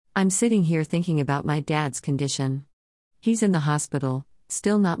I'm sitting here thinking about my dad's condition. He's in the hospital,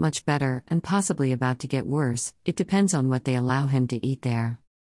 still not much better, and possibly about to get worse. It depends on what they allow him to eat there.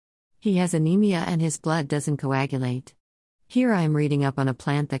 He has anemia and his blood doesn't coagulate. Here I am reading up on a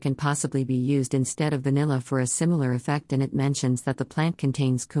plant that can possibly be used instead of vanilla for a similar effect, and it mentions that the plant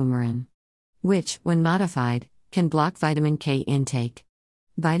contains coumarin, which, when modified, can block vitamin K intake.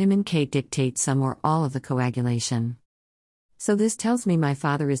 Vitamin K dictates some or all of the coagulation. So this tells me my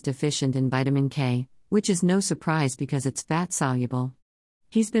father is deficient in vitamin K, which is no surprise because it's fat-soluble.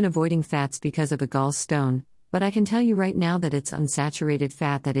 He's been avoiding fats because of a gallstone, but I can tell you right now that it's unsaturated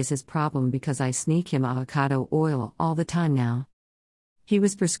fat that is his problem because I sneak him avocado oil all the time now. He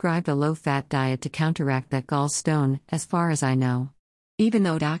was prescribed a low-fat diet to counteract that gallstone, as far as I know. Even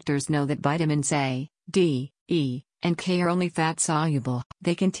though doctors know that vitamins A, D, E, and K are only fat-soluble,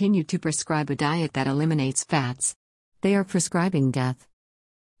 they continue to prescribe a diet that eliminates fats. They are prescribing death.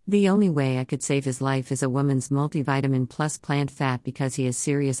 The only way I could save his life is a woman's multivitamin plus plant fat because he has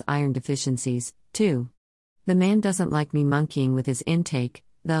serious iron deficiencies, too. The man doesn't like me monkeying with his intake,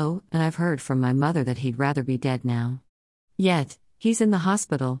 though, and I've heard from my mother that he'd rather be dead now. Yet, he's in the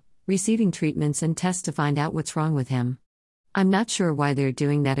hospital, receiving treatments and tests to find out what's wrong with him. I'm not sure why they're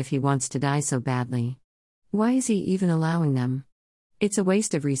doing that if he wants to die so badly. Why is he even allowing them? It's a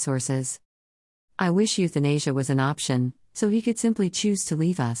waste of resources. I wish euthanasia was an option, so he could simply choose to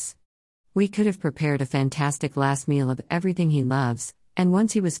leave us. We could have prepared a fantastic last meal of everything he loves, and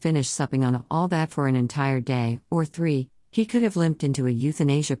once he was finished supping on all that for an entire day, or 3, he could have limped into a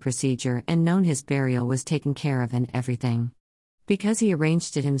euthanasia procedure and known his burial was taken care of and everything. Because he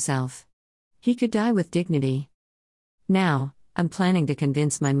arranged it himself. He could die with dignity. Now, I'm planning to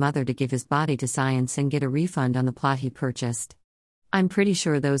convince my mother to give his body to science and get a refund on the plot he purchased. I'm pretty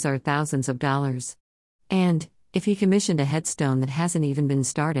sure those are thousands of dollars. And, if he commissioned a headstone that hasn't even been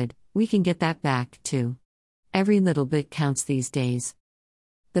started, we can get that back, too. Every little bit counts these days.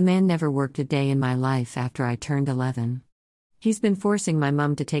 The man never worked a day in my life after I turned 11. He's been forcing my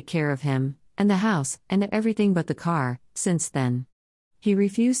mum to take care of him, and the house, and everything but the car, since then. He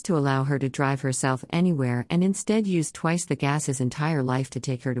refused to allow her to drive herself anywhere and instead used twice the gas his entire life to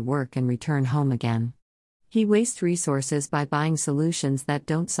take her to work and return home again. He wastes resources by buying solutions that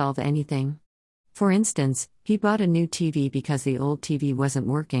don't solve anything. For instance, he bought a new TV because the old TV wasn't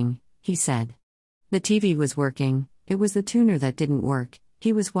working, he said. The TV was working, it was the tuner that didn't work.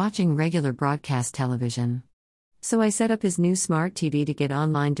 He was watching regular broadcast television. So I set up his new smart TV to get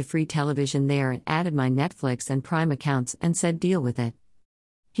online to free television there and added my Netflix and Prime accounts and said deal with it.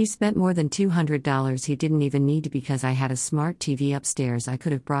 He spent more than $200 he didn't even need because I had a smart TV upstairs I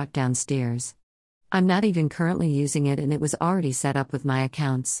could have brought downstairs. I'm not even currently using it and it was already set up with my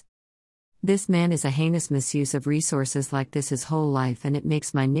accounts. This man is a heinous misuse of resources like this his whole life, and it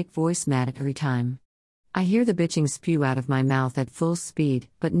makes my Nick voice mad every time. I hear the bitching spew out of my mouth at full speed,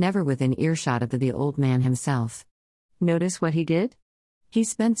 but never within earshot of the old man himself. Notice what he did? He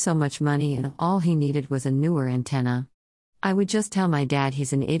spent so much money and all he needed was a newer antenna. I would just tell my dad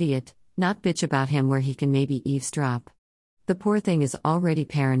he's an idiot, not bitch about him where he can maybe eavesdrop. The poor thing is already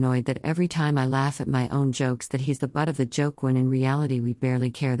paranoid that every time I laugh at my own jokes that he's the butt of the joke when in reality we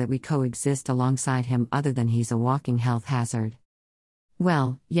barely care that we coexist alongside him other than he's a walking health hazard.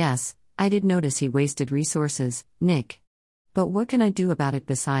 Well, yes, I did notice he wasted resources, Nick. But what can I do about it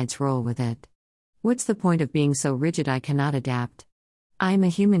besides roll with it? What's the point of being so rigid I cannot adapt? I am a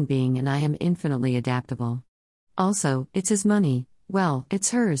human being and I am infinitely adaptable. Also, it's his money, well,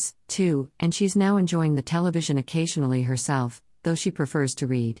 it's hers, too, and she's now enjoying the television occasionally herself, though she prefers to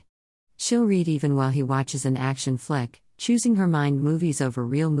read. She'll read even while he watches an action flick, choosing her mind movies over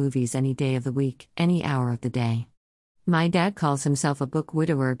real movies any day of the week, any hour of the day. My dad calls himself a book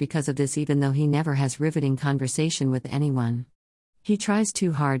widower because of this even though he never has riveting conversation with anyone. He tries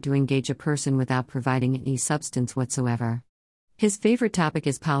too hard to engage a person without providing any substance whatsoever. His favorite topic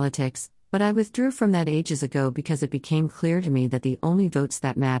is politics, but I withdrew from that ages ago because it became clear to me that the only votes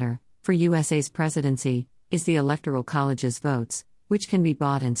that matter, for USA's presidency, is the Electoral College's votes, which can be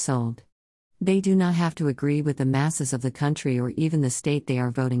bought and sold. They do not have to agree with the masses of the country or even the state they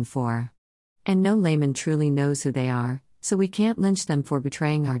are voting for. And no layman truly knows who they are, so we can't lynch them for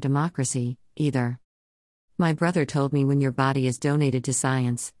betraying our democracy, either. My brother told me when your body is donated to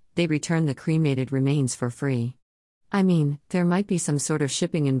science, they return the cremated remains for free. I mean, there might be some sort of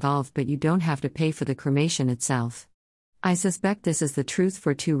shipping involved, but you don't have to pay for the cremation itself. I suspect this is the truth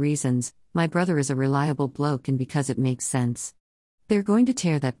for 2 reasons. My brother is a reliable bloke and because it makes sense. They're going to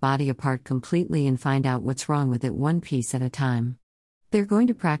tear that body apart completely and find out what's wrong with it one piece at a time. They're going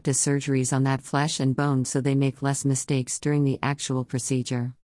to practice surgeries on that flesh and bone so they make less mistakes during the actual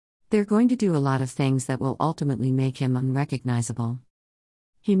procedure. They're going to do a lot of things that will ultimately make him unrecognizable.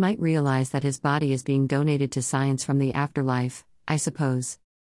 He might realize that his body is being donated to science from the afterlife, I suppose.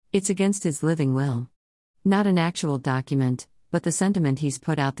 It's against his living will. Not an actual document, but the sentiment he's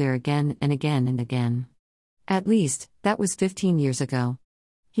put out there again and again and again. At least, that was 15 years ago.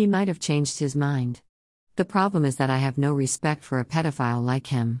 He might have changed his mind. The problem is that I have no respect for a pedophile like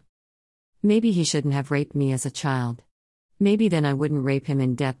him. Maybe he shouldn't have raped me as a child. Maybe then I wouldn't rape him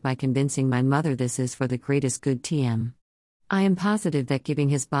in death by convincing my mother this is for the greatest good TM. I am positive that giving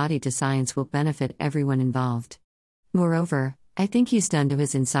his body to science will benefit everyone involved. Moreover, I think he's done to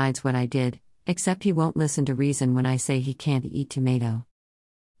his insides what I did, except he won't listen to reason when I say he can't eat tomato.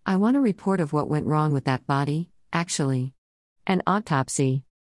 I want a report of what went wrong with that body, actually. An autopsy.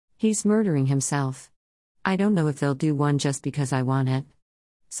 He's murdering himself. I don't know if they'll do one just because I want it.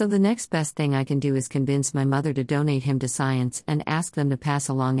 So the next best thing I can do is convince my mother to donate him to science and ask them to pass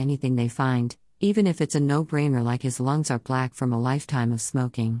along anything they find, even if it's a no-brainer like his lungs are black from a lifetime of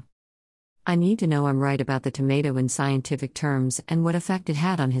smoking. I need to know I'm right about the tomato in scientific terms and what effect it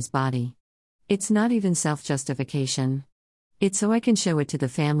had on his body. It's not even self-justification. It's so I can show it to the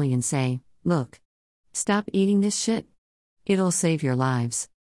family and say, look, stop eating this shit. It'll save your lives.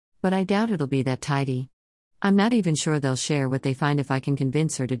 But I doubt it'll be that tidy. I'm not even sure they'll share what they find if I can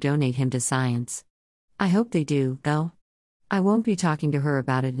convince her to donate him to science. I hope they do, though. I won't be talking to her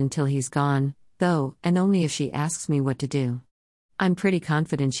about it until he's gone, though, and only if she asks me what to do. I'm pretty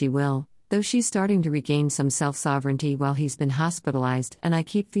confident she will, though she's starting to regain some self-sovereignty while he's been hospitalized and I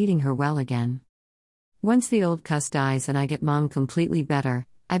keep feeding her well again. Once the old cuss dies and I get Mom completely better,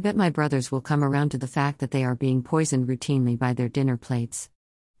 I bet my brothers will come around to the fact that they are being poisoned routinely by their dinner plates.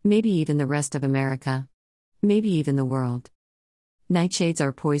 Maybe even the rest of America. Maybe even the world. Nightshades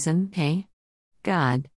are poison, hey? God.